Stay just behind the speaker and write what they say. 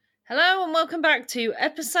Hello and welcome back to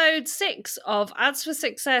episode 6 of Ads for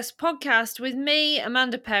Success podcast with me,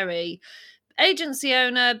 Amanda Perry, agency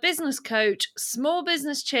owner, business coach, small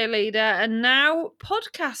business cheerleader, and now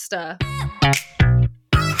podcaster.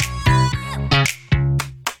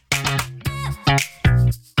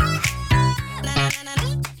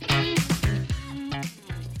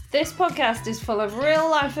 This podcast is full of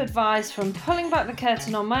real-life advice from pulling back the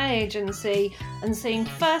curtain on my agency and seeing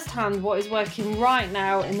firsthand what is working right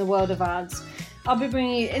now in the world of ads. I'll be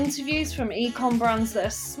bringing you interviews from e-com brands that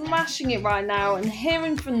are smashing it right now and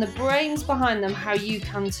hearing from the brains behind them how you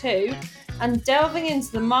can too, and delving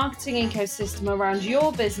into the marketing ecosystem around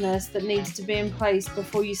your business that needs to be in place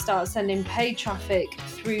before you start sending paid traffic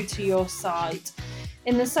through to your site.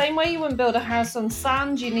 In the same way you wouldn't build a house on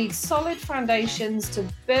sand, you need solid foundations to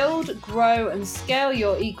build, grow and scale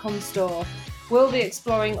your e-com store. We'll be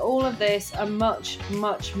exploring all of this and much,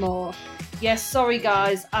 much more. Yes, sorry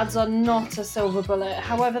guys, ads are not a silver bullet.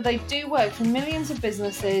 However, they do work for millions of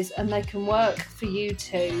businesses and they can work for you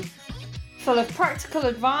too. Full of practical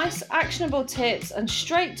advice, actionable tips and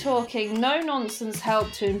straight talking, no nonsense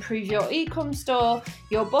help to improve your e-com store,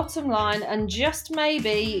 your bottom line and just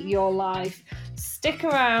maybe your life. Stick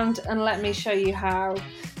around and let me show you how.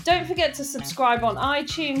 Don't forget to subscribe on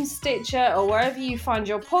iTunes, Stitcher or wherever you find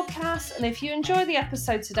your podcasts, and if you enjoy the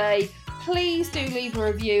episode today, please do leave a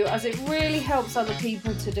review as it really helps other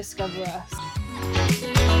people to discover us.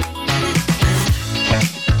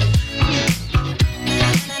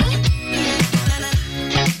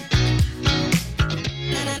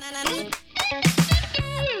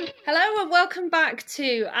 Hello and welcome back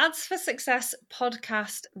to Ads for Success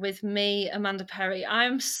podcast with me, Amanda Perry.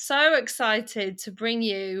 I'm so excited to bring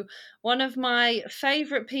you one of my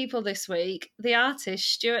favourite people this week, the artist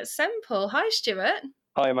Stuart Semple. Hi, Stuart.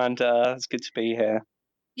 Hi, Amanda. It's good to be here.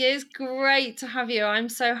 Yeah, it's great to have you. I'm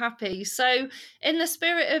so happy. So, in the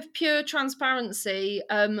spirit of pure transparency,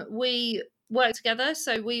 we work together.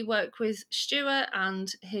 So we work with Stuart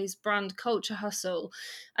and his brand Culture Hustle.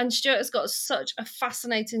 And Stuart has got such a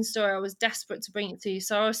fascinating story. I was desperate to bring it to you.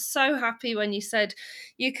 So I was so happy when you said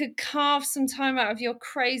you could carve some time out of your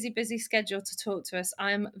crazy busy schedule to talk to us.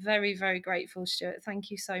 I am very, very grateful, Stuart.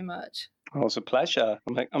 Thank you so much. Oh, it's a pleasure.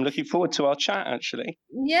 I'm looking forward to our chat, actually.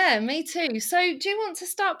 Yeah, me too. So do you want to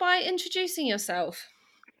start by introducing yourself?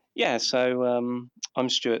 Yeah, so I'm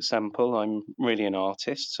Stuart Semple. I'm really an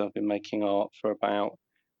artist. So I've been making art for about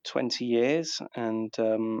 20 years. And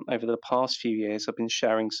over the past few years, I've been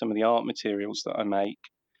sharing some of the art materials that I make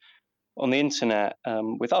on the internet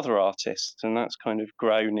with other artists. And that's kind of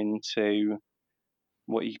grown into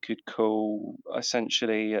what you could call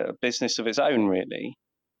essentially a business of its own, really.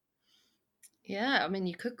 Yeah, I mean,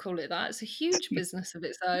 you could call it that. It's a huge business of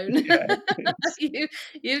its own. Yeah,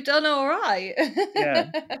 You've done all right.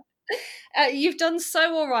 yeah. You've done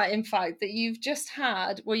so all right, in fact, that you've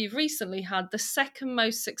you've recently had the second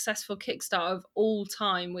most successful Kickstarter of all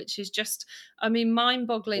time, which is just, I mean,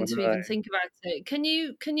 mind-boggling to even think about it. Can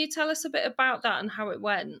you tell us a bit about that and how it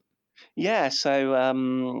went? Yeah,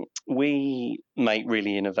 so we make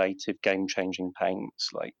really innovative, game-changing paints,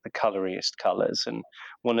 like the coloriest colours. And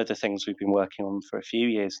one of the things we've been working on for a few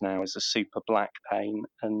years now is a super black paint.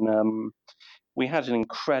 And we had an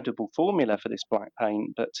incredible formula for this black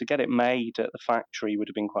paint, but to get it made at the factory would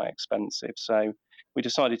have been quite expensive. So we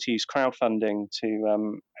decided to use crowdfunding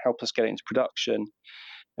to help us get it into production.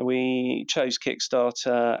 And we chose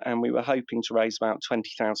Kickstarter, and we were hoping to raise about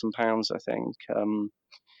 £20,000, I think.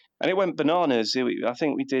 And it went bananas. I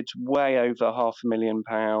think we did way over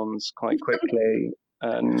 £500,000 quite quickly.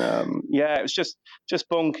 And yeah, it was just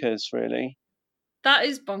bonkers, really. That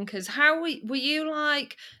is bonkers. How were you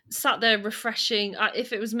like sat there refreshing?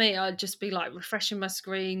 If it was me, I'd just be like refreshing my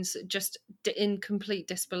screens, just in complete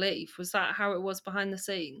disbelief. Was that how it was behind the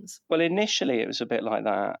scenes? Well, initially it was a bit like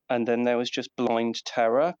that. And then there was just blind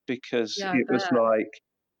terror because Yeah, I it was bet. like,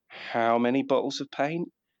 how many bottles of paint?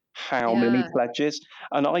 How many Yeah. pledges?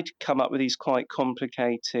 And I'd come up with these quite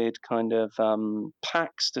complicated kind of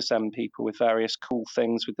packs to send people with various cool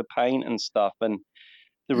things with the paint and stuff. And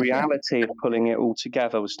the reality of pulling it all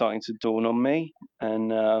together was starting to dawn on me.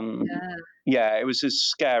 And Yeah. yeah, it was as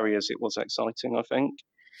scary as it was exciting, I think.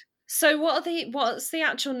 So what's the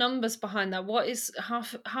actual numbers behind that? What is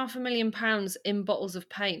half £500,000 in bottles of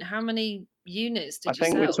paint? How many units I did you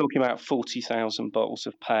think we're sell? talking about 40,000 bottles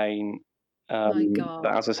of paint. My But God.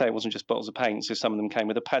 as I say, it wasn't just bottles of paint. So some of them came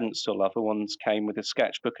with a pencil, other ones came with a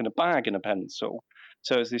sketchbook and a bag and a pencil.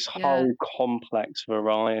 So it's this Yeah. whole complex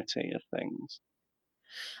variety of things.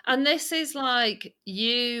 And this is like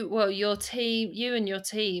your team, you and your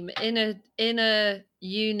team in a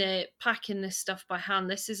unit packing this stuff by hand.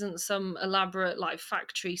 This isn't some elaborate like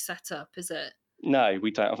factory setup, is it? No, we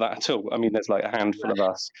don't have that at all. I mean, there's like a handful of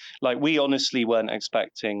us. Like, we honestly weren't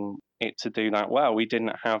expecting it to do that well. We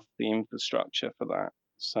didn't have the infrastructure for that.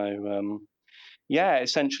 So, yeah,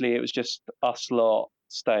 essentially, it was just us lot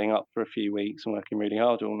staying up for a few weeks and working really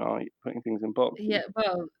hard all night, putting things in boxes. Yeah,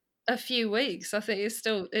 well, a few weeks. I think it's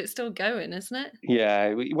still going, isn't it?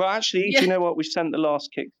 Yeah. Well, actually, do Yeah. you know what? We sent the last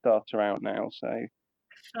Kickstarter out now. So,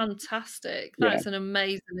 Fantastic. That yeah. is an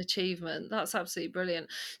amazing achievement. That's absolutely brilliant.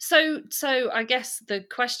 So I guess the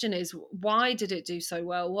question is, why did it do so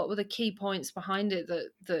well? What were the key points behind it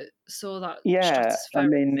that saw that Yeah. I stratospheric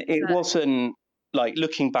mean, it success? wasn't like,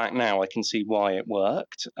 looking back now, I can see why it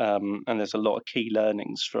worked. And there's a lot of key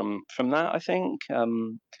learnings from that, I think.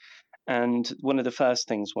 And one of the first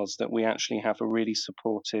things was that we actually have a really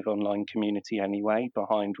supportive online community anyway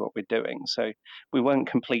behind what we're doing. So we weren't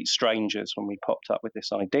complete strangers when we popped up with this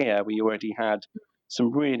idea. We already had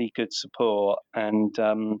some really good support. And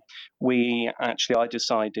I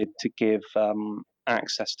decided to give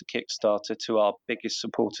access to Kickstarter to our biggest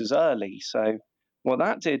supporters early. So what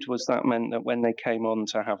that did was that meant that when they came on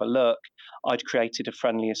to have a look, I'd created a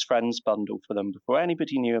friendliest friends bundle for them before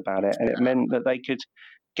anybody knew about it. And it meant that they could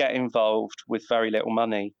get involved with very little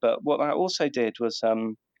money. But what that also did was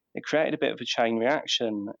it created a bit of a chain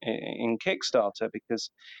reaction in Kickstarter,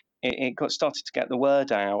 because it got started to get the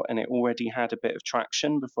word out, and it already had a bit of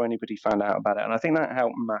traction before anybody found out about it. And I think that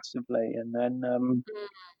helped massively. And then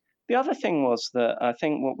the other thing was that I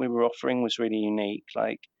think what we were offering was really unique.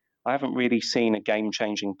 Like, I haven't really seen a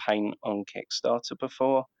game-changing paint on Kickstarter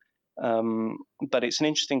before. Um, but it's an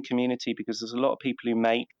interesting community because there's a lot of people who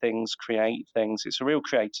make things, create things. It's a real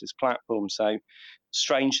creators platform. So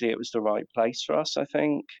strangely, it was the right place for us, I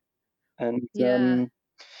think. And Yeah.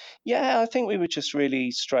 yeah, I think we were just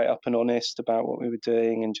really straight up and honest about what we were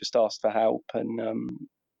doing and just asked for help. And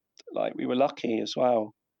like, we were lucky as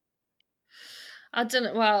well. I don't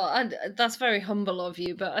know. Well, that's very humble of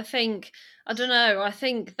you, but I think I don't know. I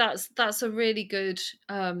think that's a really good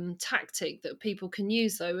tactic that people can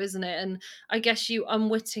use, though, isn't it? And I guess you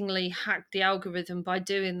unwittingly hacked the algorithm by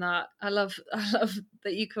doing that. I love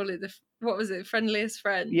that you call it what was it, friendliest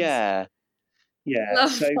friends. Yeah, yeah.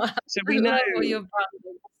 Love So that. so I we know. love all your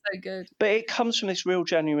branding. It's so good. But it comes from this real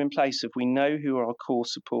genuine place of, we know who our core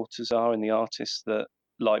supporters are and the artists that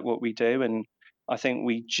like what we do. And I think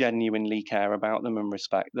we genuinely care about them and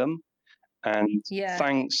respect them. And Yeah,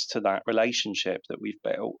 thanks to that relationship that we've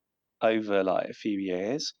built over like a few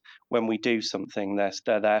years, when we do something,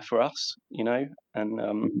 they're there for us, you know.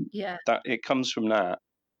 And yeah. that it comes from that.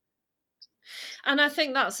 And I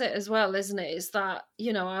think that's it as well, isn't it? Is that,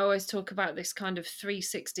 I always talk about this kind of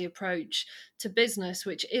 360 approach to business,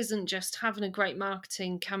 which isn't just having a great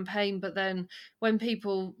marketing campaign, but then when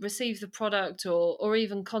people receive the product or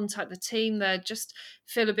even contact the team, they just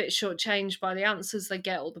feel a bit shortchanged by the answers they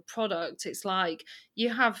get or the product. It's like you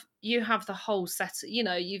have the whole set,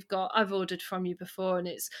 you've got I've ordered from you before, and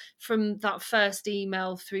it's from that first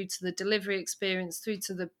email through to the delivery experience through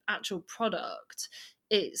to the actual product.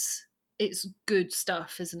 It's good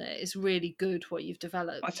stuff, isn't it? It's really good what you've I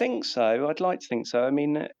developed. think so. I'd like to think so. I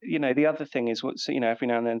mean, the other thing is, every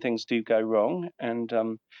now and then things do go wrong, and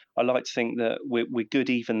I like to think that we're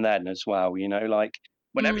good even then as well. Like,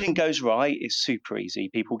 when everything Mm, goes right, it's super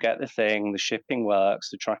easy. People get the thing, the shipping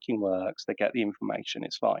works, the tracking works, they get the information,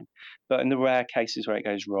 it's fine. But in the rare cases where it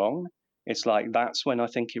goes wrong, it's like, that's when I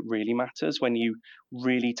think it really matters, when you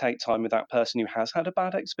really take time with that person who has had a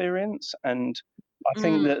bad experience. And I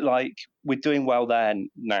think mm, that, like, we're doing well there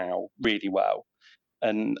now, really well.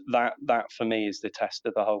 And that for me is the test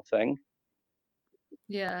of the whole thing.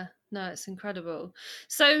 yeah, no, it's incredible.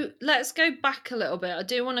 So let's go back a little bit. I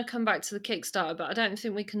do want to come back to the Kickstarter, but I don't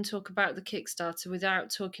think we can talk about the Kickstarter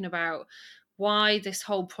without talking about why this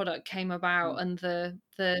whole product came about and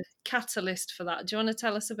the catalyst for that. Do you want to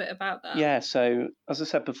tell us a bit about that? Yeah, so as I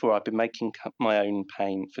said before, I've been making my own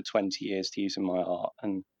paint for 20 years to use in my art.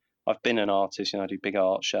 And I've been an artist, I do big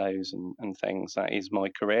art shows and things. That is my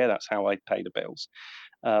career. That's how I pay the bills.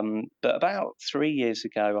 But about 3 years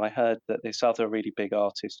ago, I heard that this other really big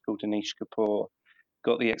artist called Anish Kapoor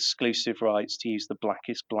got the exclusive rights to use the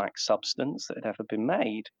blackest black substance that had ever been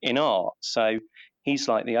made in art. So he's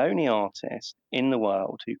like the only artist in the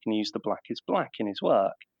world who can use the blackest black in his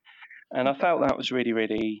work. And I felt that was really,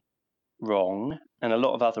 really wrong. And a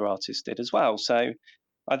lot of other artists did as well. So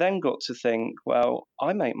I then got to think, well,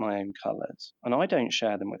 I make my own colours and I don't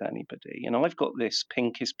share them with anybody. And I've got this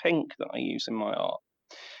pinkest pink that I use in my art.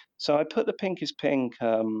 So I put the pink is pink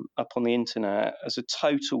up on the internet as a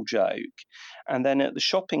total joke. And then at the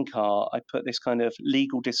shopping cart, I put this kind of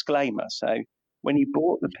legal disclaimer. So when you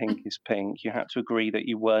bought the pink is pink, you had to agree that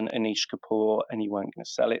you weren't Anish Kapoor and you weren't going to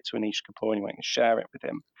sell it to Anish Kapoor and you weren't going to share it with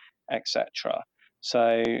him, etc.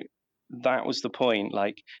 So that was the point.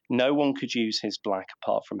 Like, no one could use his black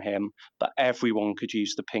apart from him, but everyone could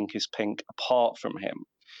use the pink is pink apart from him.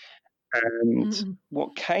 And Mm.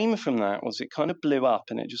 what came from that was it kind of blew up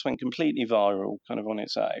and it just went completely viral kind of on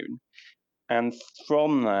its own. And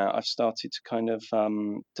from that, I've started to kind of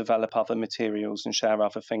develop other materials and share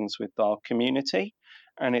other things with our community.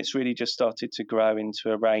 And it's really just started to grow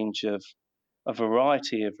into a range of a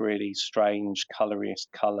variety of really strange, colorist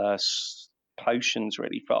colours, potions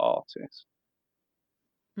really for artists.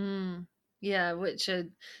 Mm. Yeah, which are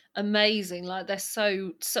amazing. Like they're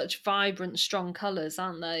such vibrant, strong colours,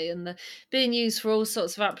 aren't they? And they're being used for all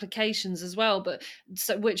sorts of applications as well. But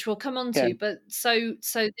so which we'll come on Yeah. to. But so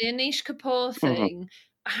the Anish Kapoor Mhm. thing,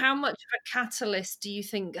 how much of a catalyst do you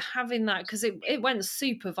think having that? Because it went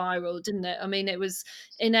super viral, didn't it? I mean, it was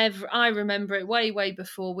in every. I remember it way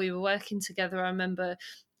before we were working together. I remember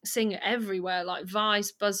seeing it everywhere, like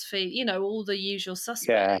Vice, BuzzFeed, all the usual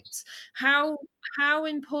Yeah. suspects. How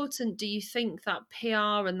important do you think that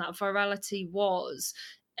PR and that virality was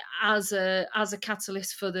as a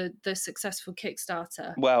catalyst for the successful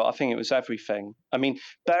Kickstarter? Well, I think it was everything. I mean,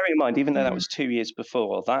 bear in mind, even though that Mm, was 2 years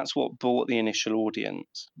before, that's what brought the initial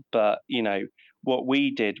audience. But, what we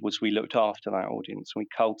did was we looked after that audience, we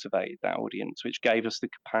cultivated that audience, which gave us the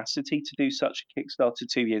capacity to do such a Kickstarter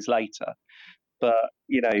 2 years later. But,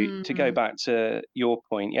 to go mm, back to your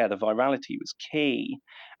point, yeah, the virality was key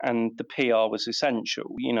and the PR was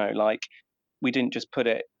essential. Like, we didn't just put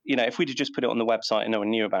it, if we'd have just put it on the website and no one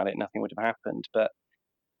knew about it, nothing would have happened. But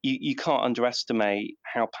you can't underestimate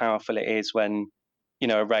how powerful it is when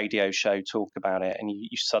a radio show talk about it and you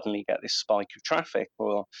suddenly get this spike of traffic,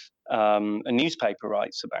 or a newspaper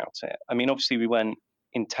writes about it. I mean, obviously we weren't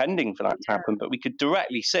intending for that to happen, but we could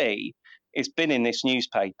directly see it's been in this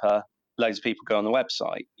newspaper, loads of people go on the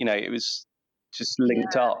website. It was just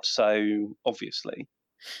linked yeah. up so obviously.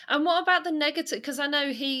 And what about the negative? Because I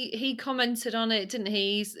know he commented on it, didn't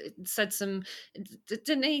he? Said some,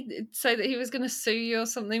 didn't he say that he was going to sue you or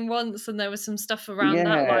something once? And there was some stuff around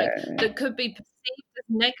that, like Yeah. that could be perceived as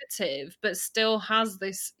negative, but still has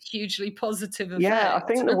this hugely positive Yeah, I effect.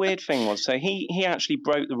 think the weird thing was, so he actually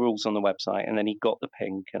broke the rules on the website and then he got the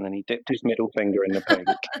pink and then he dipped his middle finger in the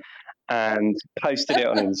pink and posted it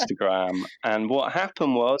on Instagram. And what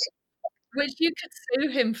happened was, Which you could sue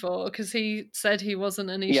him for because he said he wasn't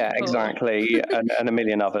Anish yeah, Kapoor. exactly, and a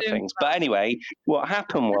million other Sue him things. for But anyway, what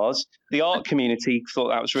happened was the art community thought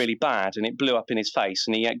that was really bad, and it blew up in his face,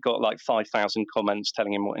 and he got like 5,000 comments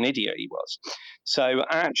telling him what an idiot he was. So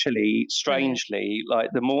actually, Brilliant. strangely, like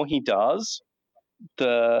the more he does,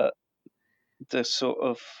 the sort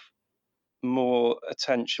of more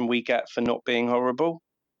attention we get for not being horrible,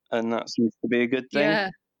 and that seems to be a good thing. Yeah.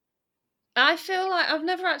 I feel like I've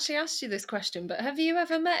never actually asked you this question, but have you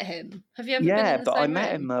ever met him? Have you ever been Yeah, in the but I same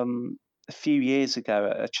met him room? a few years ago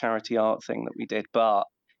at a charity art thing that we did, but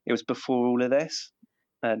it was before all of this,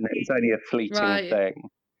 and it was only a fleeting Right. thing.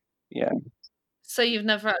 Yeah, So you've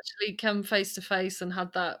never actually come face to face and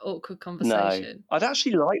had that awkward no, conversation? I'd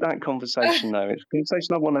actually like that conversation though. It's a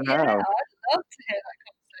conversation I want to Yeah, have. I'd love to hear that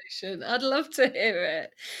conversation. I'd love to hear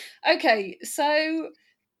it. Okay, so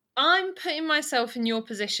I'm putting myself in your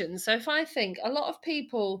position. So if I think a lot of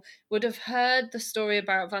people would have heard the story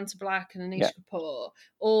about Vanta Black and Yeah. Anish Kapoor,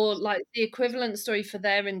 or like the equivalent story for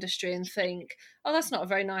their industry, and think, oh, that's not a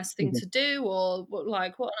very nice thing Mhm. to do, or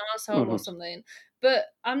like what an asshole or Mhm. something. But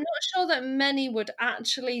I'm not sure that many would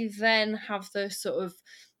actually then have the sort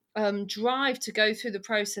of drive to go through the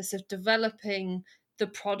process of developing the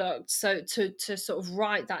product, so to sort of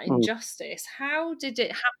right that Mhm. injustice. How did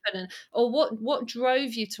it happen, and or what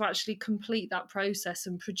drove you to actually complete that process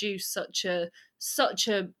and produce such a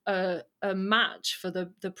match for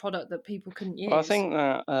the product that people couldn't Well, use? I think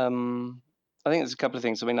there's a couple of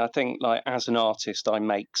things. I mean, I think like as an artist, I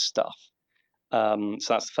make stuff. So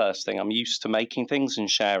that's the first thing. I'm used to making things and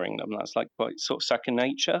sharing them. That's like quite sort of second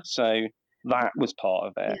nature. So that was part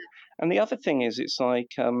of Yeah, it. And the other thing is, it's like,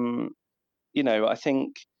 I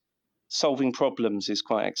think solving problems is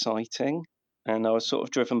quite exciting. And I was sort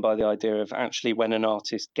of driven by the idea of actually when an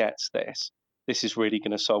artist gets this, this is really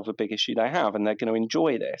going to solve a big issue they have and they're going to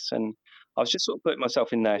enjoy this. And I was just sort of putting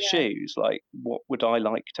myself in their yeah, shoes, like, what would I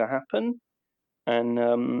like to happen? And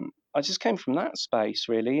I just came from that space,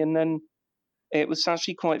 really. And then it was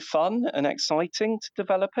actually quite fun and exciting to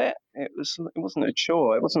develop it. It wasn't a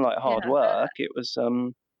chore. It wasn't like yeah, hard I bet. work. It was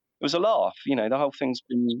was a laugh. The whole thing's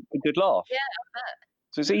been a good laugh. Yeah,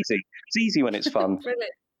 So it's easy. It's easy when it's fun.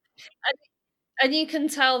 brilliant. And you can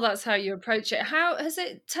tell that's how you approach it. How has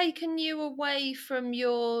it taken you away from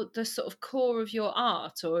the sort of core of your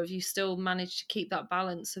art, or have you still managed to keep that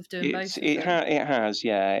balance of doing both of them? It has,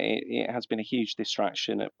 yeah. It has been a huge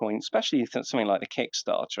distraction at points, especially something like the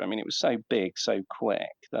Kickstarter. I mean, it was so big, so quick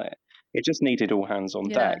that it just needed all hands on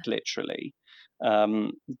Yeah. deck, literally.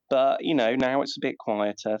 Um, but now it's a bit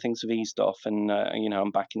quieter. Things have eased off, and I'm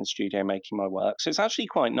back in the studio making my work. So it's actually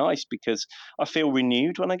quite nice because I feel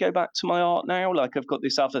renewed when I go back to my art now. Like I've got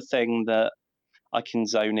this other thing that I can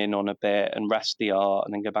zone in on a bit and rest the art,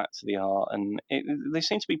 and then go back to the art, and they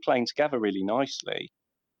seem to be playing together really nicely.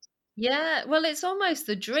 Yeah, well, it's almost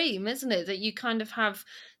the dream, isn't it? That you kind of have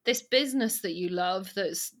this business that you love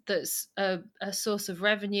that's a source of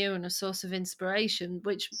revenue and a source of inspiration,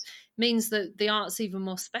 which means that the art's even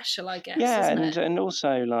more special, I guess, Yeah, isn't and it? and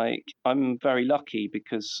also like I'm very lucky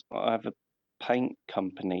because I have a paint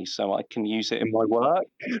company, so I can use it in my work.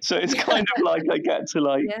 So it's kind of like I get to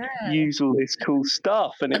like Yeah, use all this cool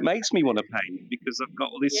stuff, and it makes me want to paint because I've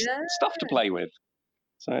got all this yeah, stuff to play with.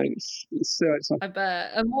 So it's so I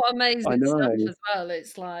bet. And what I amazing stuff know. as well.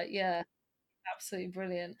 It's like, yeah. Absolutely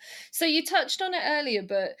brilliant. So you touched on it earlier,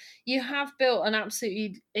 but you have built an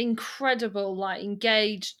absolutely incredible, like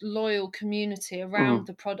engaged, loyal community around Mm,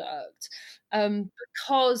 the product.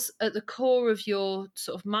 Because at the core of your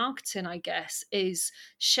sort of marketing, I guess, is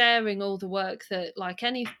sharing all the work that, like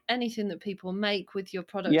anything that people make with your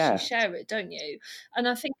products, you yeah, share it, don't you? And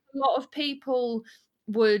I think a lot of people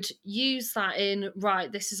would use that in,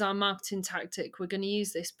 right, this is our marketing tactic, we're going to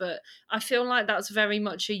use this, but I feel like that's very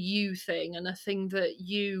much a you thing and a thing that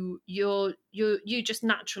you just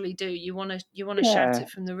naturally do. You want to shout yeah. it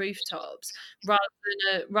from the rooftops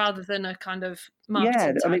rather than a kind of Yeah,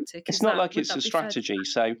 marketing I mean, tactic. it's not like Would it's a that be fair to strategy.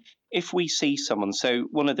 So if we see someone, so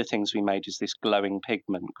one of the things we made is this glowing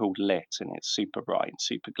pigment called lit, and it's super bright and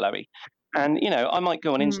super glowy. And I might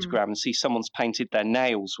go on say? Mm, Instagram and see someone's painted their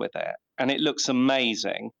nails with it, and it looks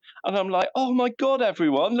amazing. And I'm like, oh my god,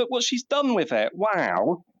 everyone, look what she's done with it!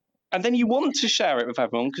 Wow! And then you want to share it with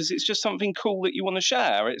everyone because it's just something cool that you want to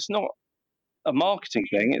share. It's not a marketing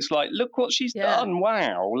thing. It's like, look what she's yeah. done!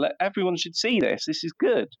 Wow! Everyone should see this. This is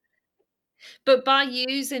good. But by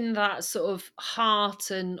using that sort of heart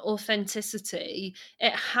and authenticity,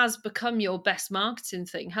 it has become your best marketing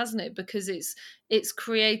thing, hasn't it? Because it's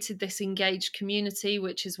created this engaged community,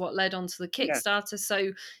 which is what led on to the Yeah, Kickstarter.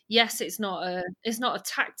 So yes, it's not a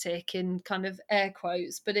tactic in kind of air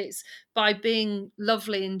quotes, but it's by being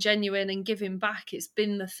lovely and genuine and giving back, it's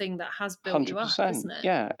been the thing that has built you up, 100%. isn't it?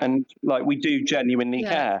 Yeah. And like we do genuinely Yeah,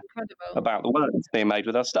 it's care incredible. about the work that's being made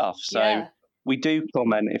with our stuff. So Yeah. we do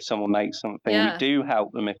comment if someone makes something. We Yeah. do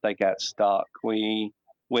help them if they get stuck. We're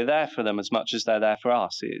there for them as much as they're there for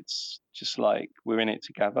us. It's just like we're in it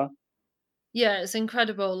together. Yeah, it's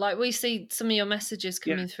incredible. Like we see some of your messages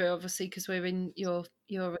Yeah. coming through, obviously, because we're in your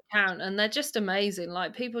account, and they're just amazing.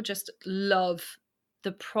 Like people just love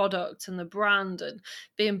the product and the brand and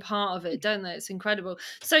being part of it, don't they? It's incredible.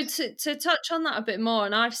 So to touch on that a bit more,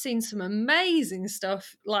 and I've seen some amazing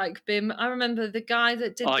stuff. Like being, I remember the guy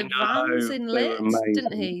that did I the vans know. in They were Lit,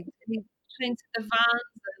 didn't amazing. he? He painted the vans.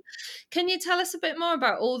 Can you tell us a bit more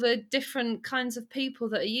about all the different kinds of people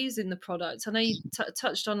that are using the product? I know you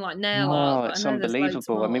touched on like nail art, Oh, but I it's know there's loads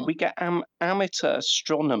unbelievable. I mean, more. we get amateur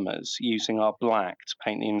astronomers using our black to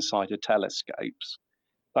paint the inside of telescopes.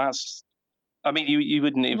 That's, I mean, you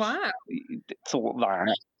wouldn't have Wow. thought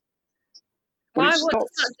that. Well, Why? What does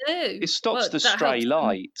that do? it stops the What that stray helps them?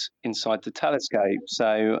 light inside the telescope,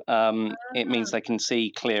 so it means they can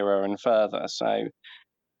see clearer and further. So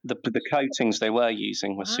the coatings they were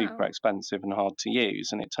using were super Wow. expensive and hard to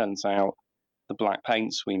use, and it turns out the black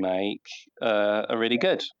paints we make are really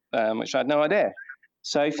good, which I had no idea.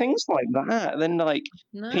 So things like that. Then like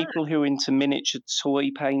No. people who are into miniature toy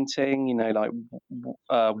painting, like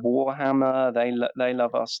Warhammer, they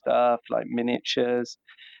love our stuff, like miniatures.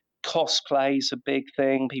 Cosplay's a big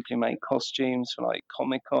thing. People who make costumes for like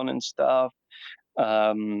Comic Con and stuff.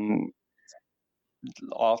 Um,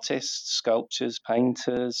 Artists, sculptors,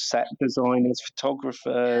 painters, set designers,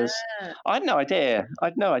 photographers. Yeah. I had no idea. I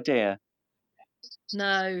had no idea.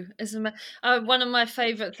 No. One of my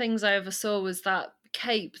favourite things I ever saw was that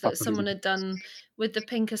cape that someone had done with the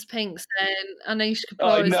pinkest pink saying, Anish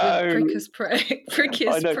I Kapoor is the know. prickest prick,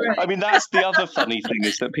 I prickiest know. I prick. mean, that's the other funny thing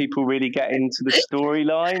is that people really get into the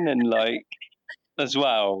storyline and like as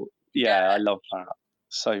well. Yeah, I love that.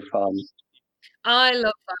 So fun. I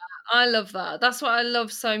love that. I love that. That's what I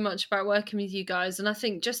love so much about working with you guys. And I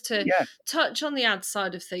think just to Yeah. touch on the ad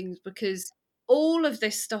side of things, because all of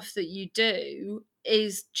this stuff that you do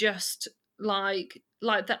is just like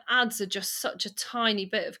the ads are just such a tiny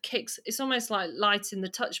bit of kicks. It's almost like lighting the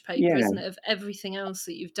touch paper, Yeah, isn't it, of everything else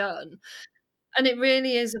that you've done. And it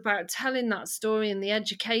really is about telling that story and the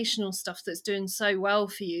educational stuff that's doing so well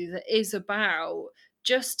for you, that is about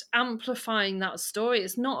just amplifying that story.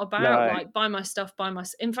 It's not about no, like buy my stuff,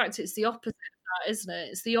 in fact, it's the opposite of that, isn't it?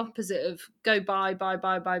 It's the opposite of go buy,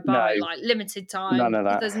 no, like limited none time. of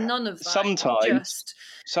that. There's none of that. Sometimes, Just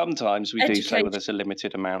sometimes we do say, well, education. there's a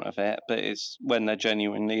limited amount of it, but it's when there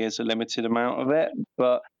genuinely is a limited amount of it.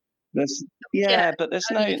 But there's, Yeah, yeah, but there's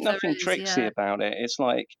only if there nothing is, tricksy yeah. about it. It's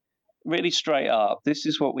like really straight up. This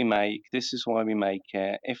is what we make. This is why we make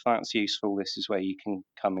it. If that's useful, this is where you can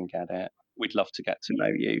come and get it. We'd love to get to know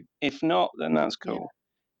you. If not, then that's Yeah. cool.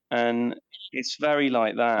 And it's very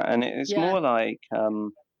like that. And it's Yeah. more like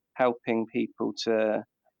helping people to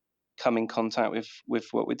come in contact with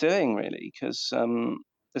what we're doing, really, because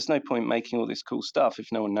there's no point making all this cool stuff if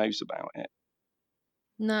no one knows about it.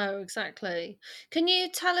 No, exactly. Can you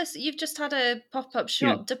tell us, you've just had a pop-up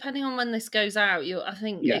Yeah, shop, depending on when this goes out, I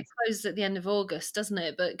think yeah, it closes at the end of August, doesn't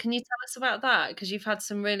it? But can you tell us about that? Because you've had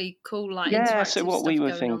some really cool, like, yeah. So interactive what we stuff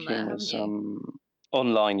were going on there, thinking haven't was, you?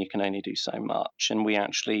 online you can only do so much, and we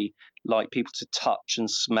actually like people to touch and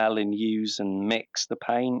smell and use and mix the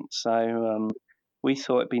paint. So we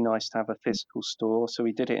thought it'd be nice to have a physical store. So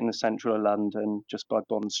we did it in the central of London, just by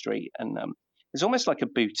Bond Street, and it's almost like a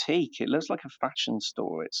boutique. It looks like a fashion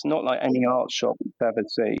store. It's not like any art shop you've ever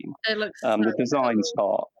seen. It looks The so design's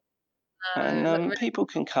cool. hot, No, and look really people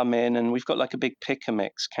can come in, and we've got like a big pick and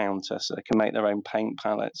mix counter, so they can make their own paint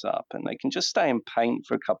palettes up, and they can just stay and paint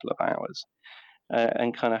for a couple of hours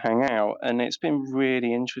and kind of hang out. And it's been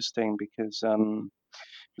really interesting because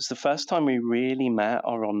it was the first time we really met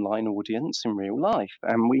our online audience in real life,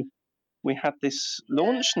 and we had this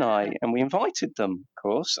launch night, and we invited them, of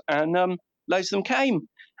course, and loads of them came.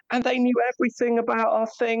 And they knew everything about our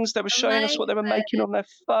things. They were showing us amazing. what they were making on their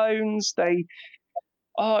phones. It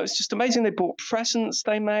was just amazing. They bought presents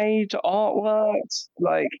they made, artworks.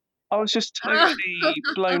 Like, I was just totally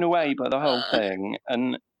blown away by the whole thing.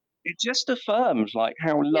 And it just affirmed, like,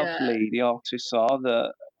 how Yeah. lovely the artists are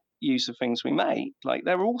that use the things we make. Like,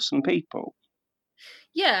 they're awesome people.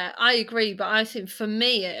 Yeah, I agree, but I think for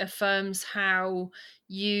me it affirms how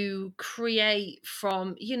you create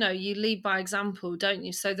from, you lead by example, don't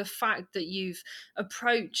you? So the fact that you've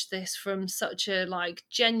approached this from such a like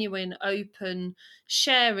genuine, open,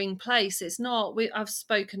 sharing place. It's not I've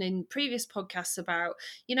spoken in previous podcasts about,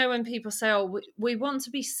 when people say, "Oh, we want to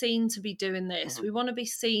be seen to be doing this. Mhm. We want to be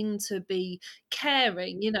seen to be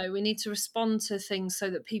caring, we need to respond to things so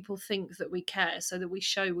that people think that we care, so that we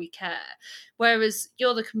show we care." Whereas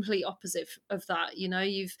you're the complete opposite of that.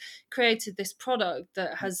 You've created this product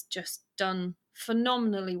that has just done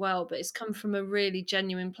phenomenally well, but it's come from a really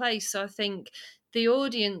genuine place. So I think the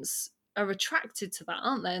audience are attracted to that,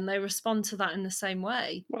 aren't they? And they respond to that in the same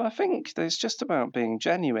way. Well, I think there's just about being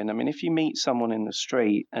genuine. I mean, if you meet someone in the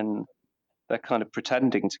street and they're kind of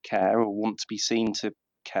pretending to care or want to be seen to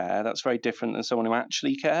care, that's very different than someone who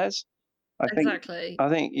actually cares. I think Exactly. I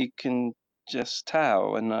think you can just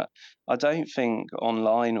tell, and I don't think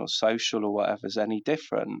online or social or whatever is any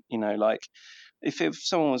different. Like if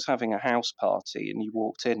someone was having a house party and you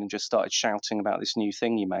walked in and just started shouting about this new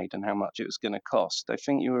thing you made and how much it was going to cost, they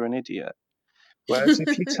think you were an idiot. Whereas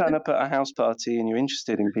if you turn up at a house party and you're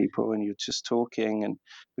interested in people and you're just talking and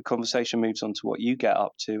the conversation moves on to what you get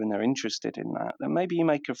up to and they're interested in that, then maybe you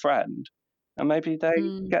make a friend and maybe they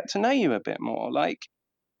Mm. get to know you a bit more. Like,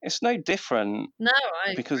 it's no different No,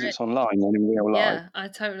 I because agree. it's online than in real life. Yeah, I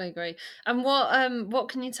totally agree. And what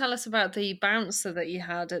can you tell us about the bouncer that you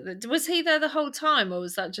had was he there the whole time, or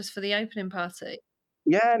was that just for the opening party?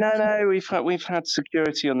 Yeah, no. We've had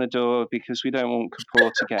security on the door because we don't want Kapoor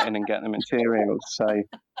to get in and get the materials. So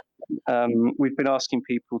we've been asking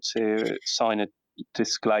people to sign a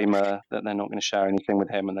disclaimer that they're not going to share anything with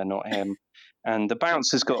him and they're not him. And the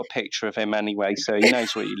bouncer's got a picture of him anyway, so he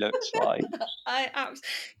knows what he looks like.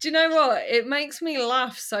 Do you know what? It makes me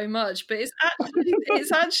laugh so much, but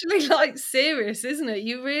it's actually like serious, isn't it?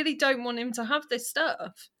 You really don't want him to have this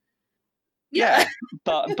stuff. Yeah,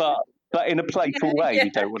 Yeah. but in a playful way, Yeah, we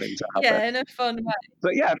don't want him to have yeah, it. in a fun way.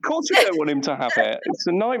 But yeah, of course we don't want him to have it. It's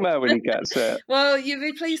a nightmare when he gets it. Well, you'll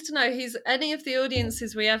be pleased to know any of the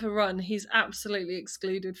audiences we ever run, he's absolutely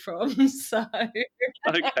excluded from. So,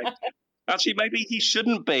 Okay. Actually, maybe he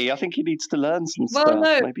shouldn't be. I think he needs to learn some well, stuff.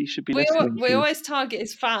 no, Maybe he should be we listening we to. always target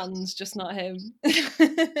his fans, just not him.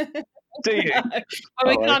 Do you? Well,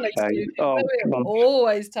 we Oh, can't okay. exclude him, Oh, but we God.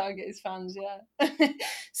 always target his fans, yeah.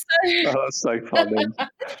 Oh, that's so funny.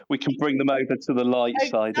 We can bring them over to the light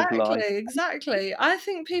side of life. Exactly. I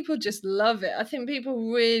think people just love it. I think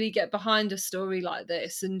people really get behind a story like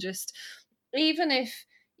this, and just even if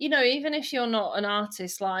even if you're not an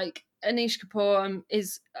artist, like Anish Kapoor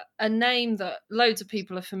is a name that loads of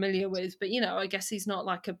people are familiar with, but I guess he's not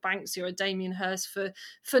like a Banksy or a Damien Hirst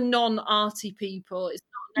for non-arty people. It's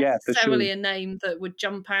not Yeah, for sure. necessarily a name that would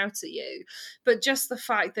jump out at you, but just the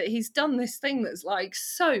fact that he's done this thing that's like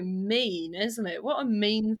so mean, isn't it? What a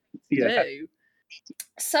mean thing to Yeah. do.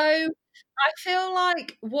 So I feel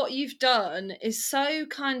like what you've done is so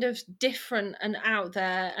kind of different and out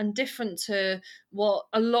there and different to what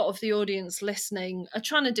a lot of the audience listening are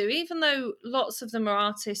trying to do, even though lots of them are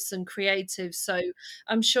artists and creatives. So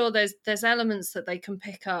I'm sure there's elements that they can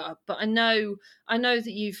pick up. But I know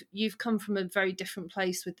that you've come from a very different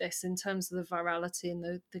place with this in terms of the virality and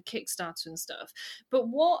the Kickstarter and stuff. But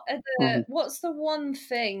Mhm. what's the one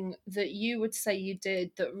thing that you would say you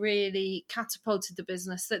did that really catapulted the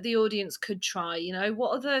business that the audience could try?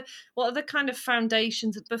 What are the kind of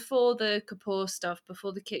foundations before the Kapoor stuff,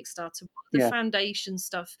 before the Kickstarter? What are the Yeah. foundation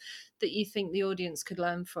stuff that you think the audience could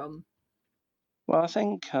learn from? Well, I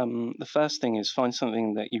think the first thing is find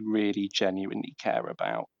something that you really genuinely care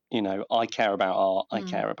about. I care about art, I Mm,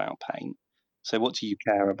 care about paint. So, what do you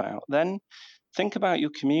care about? Then think about your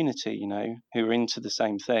community, who are into the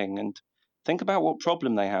same thing, and think about what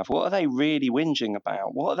problem they have. What are they really whinging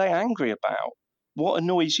about? What are they angry about? What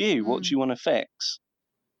annoys you? What do mm, you want to fix?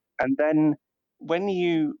 And then when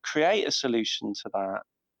you create a solution to that,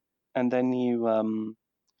 and then you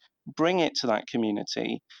bring it to that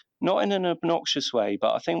community, not in an obnoxious way,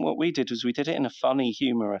 but I think what we did was we did it in a funny,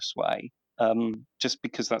 humorous way, just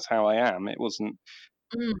because that's how I am. It wasn't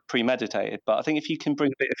mm. premeditated. But I think if you can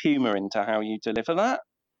bring a bit of humor into how you deliver that,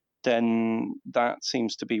 then that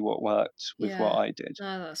seems to be what worked with what Yeah. I did.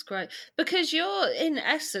 No, that's great. Because you're in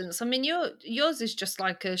essence, I mean, yours is just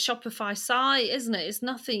like a Shopify site, isn't it? It's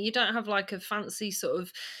nothing. You don't have like a fancy sort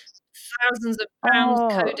of thousands of pounds Oh,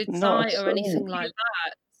 coded not site at or anything all. like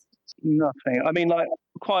that. Nothing. I mean, like,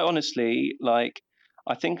 quite honestly, like,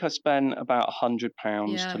 I think I spent about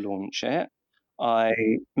 £100 to Yeah. launch it. I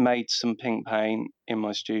made some pink paint in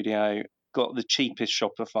my studio, got the cheapest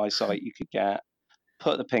Shopify site you could get,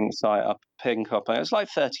 put the pink up. It was like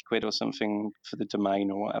 30 quid or something for the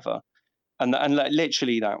domain or whatever. And like,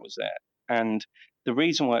 literally that was it. And the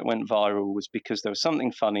reason why it went viral was because there was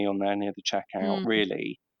something funny on there near the checkout, Mm,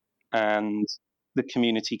 really, and the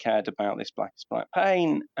community cared about this black is black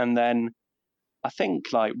paint. And then I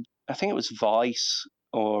think like I think it was Vice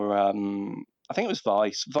or I think it was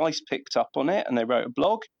Vice. Vice picked up on it and they wrote a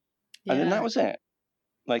blog, and then that yeah. was it.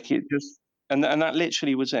 Like it just and that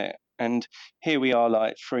literally was it. And here we are,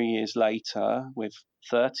 like 3 years later, with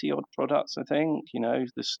 30 odd products. I think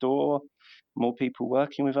the store, more people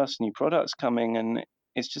working with us, new products coming, and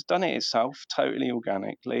it's just done it itself, totally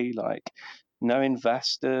organically. Like no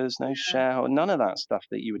investors, no shareholders, none of that stuff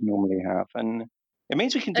that you would normally have. And it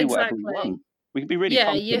means we can do whatever we Exactly. want. We can be really Yeah,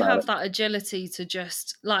 funky you about have it. that agility to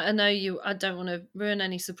just like I don't want to ruin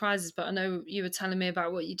any surprises, but I know you were telling me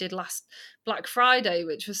about what you did last Black Friday,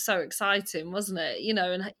 which was so exciting, wasn't it?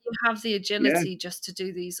 And you have the Yeah, agility just to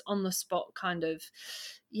do these on the spot kind of,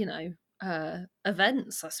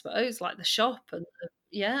 events, I suppose, like the shop and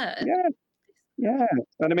yeah. yeah, yeah.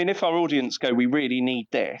 And I mean, if our audience go, we really need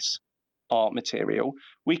this art material,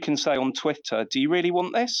 we can say on Twitter, do you really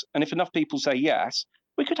want this? And if enough people say yes,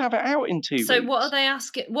 we could have it out in two So what are weeks. they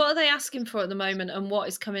asking? What are they asking for at the moment, and what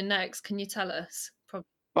is coming next? Can you tell us?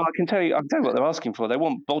 Well, I can tell you what they're asking for. They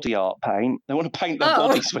want body art paint. They want to paint their Oh,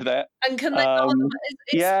 bodies with it. and can they not? Um,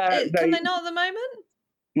 yeah, Can they not at the moment?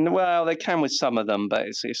 well, they can with some of them, but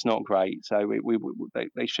it's not great. So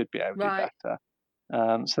they should be able to do Right. better.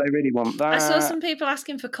 So they really want I saw that. some people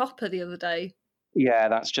asking for copper the other day. Yeah,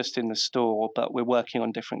 that's just in the store, but we're working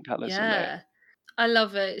on different colours of it. Yeah. I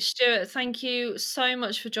love it. Stuart, thank you so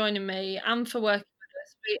much for joining me and for working with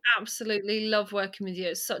us. We absolutely love working with you.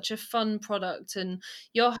 It's such a fun product, and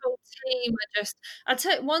your whole team are just I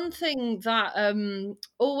tell you one thing that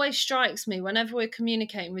always strikes me whenever we're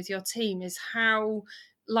communicating with your team is how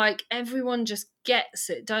like everyone just gets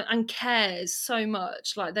it don't and cares so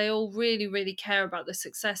much. Like they all really, really care about the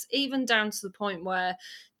success, even down to the point where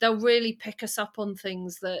they'll really pick us up on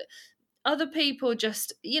things that other people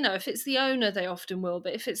just, if it's the owner, they often will,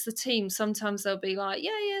 but if it's the team, sometimes they'll be like,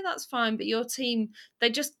 yeah, yeah, that's fine. But your team, they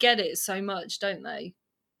just get it so much, don't they?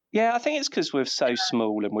 Yeah, I think it's because we're so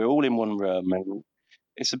small and we're all in one room, and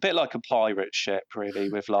it's a bit like a pirate ship, really,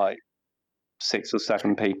 with like 6 or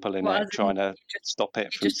 7 people in it as in trying to stop it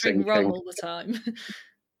you from just drink rum sinking. all the time?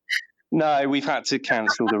 No, we've had to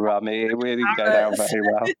cancel the rum. It didn't go down very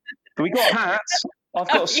well. But we got hats. I've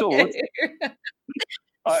got a sword.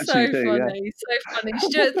 I actually So do, yeah. funny, so funny.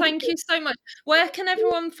 Stuart, thank you so much. Where can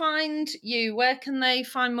everyone find you? Where can they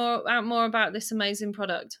find out more about this amazing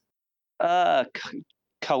product?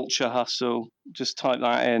 Culture Hustle. Just type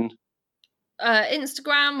that in.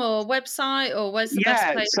 Instagram or website, or where's the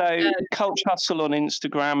best place So to go? Culture Hustle on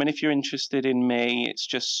Instagram, and if you're interested in me, it's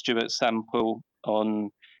just Stuart Semple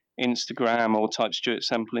on Instagram, or type Stuart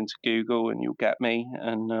Semple into Google and you'll get me.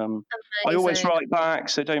 And I always write back,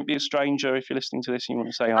 so don't be a stranger. If you're listening to this and you want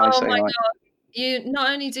to say hi, Oh say my hi. God. You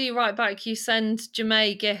not only do you write back, you send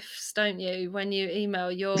Jemay gifts, don't you? When you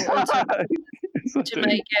email your auto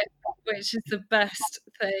Jemay gift, which is the best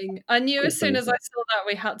thing. I knew as soon as I saw that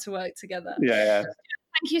we had to work together. Yeah.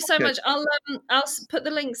 Thank you so much. I'll put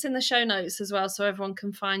the links in the show notes as well, so everyone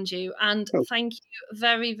can find you. And thank you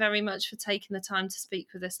very, very much for taking the time to speak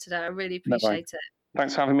with us today. I really appreciate it.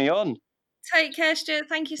 Thanks for having me on. Take care, Stuart.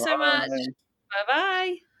 Thank you so much.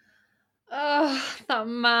 Bye-bye. Oh, that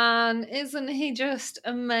man, isn't he just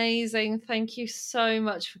amazing? Thank you so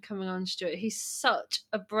much for coming on, Stuart. He's such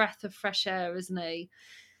a breath of fresh air, isn't he?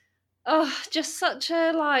 Oh, just such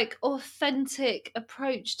a authentic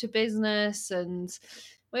approach to business, and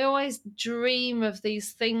we always dream of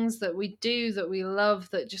these things that we do that we love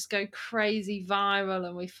that just go crazy viral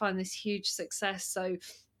and we find this huge success. So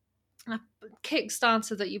a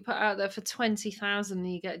Kickstarter that you put out there for 20,000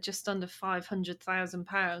 and you get just under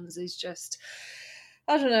 £500,000 is just,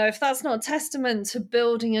 I don't know, if that's not a testament to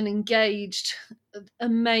building an engaged,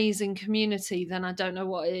 amazing community, then I don't know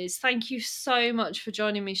what is. Thank you so much for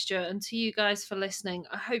joining me, Stuart, and to you guys for listening.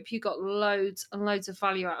 I hope you got loads and loads of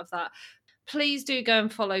value out of that. Please do go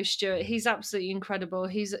and follow Stuart. He's absolutely incredible.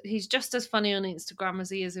 He's just as funny on Instagram as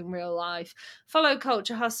he is in real life. Follow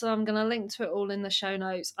Culture Hustle. I'm going to link to it all in the show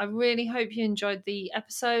notes. I really hope you enjoyed the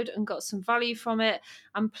episode and got some value from it.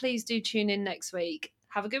 And please do tune in next week.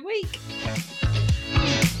 Have a good week.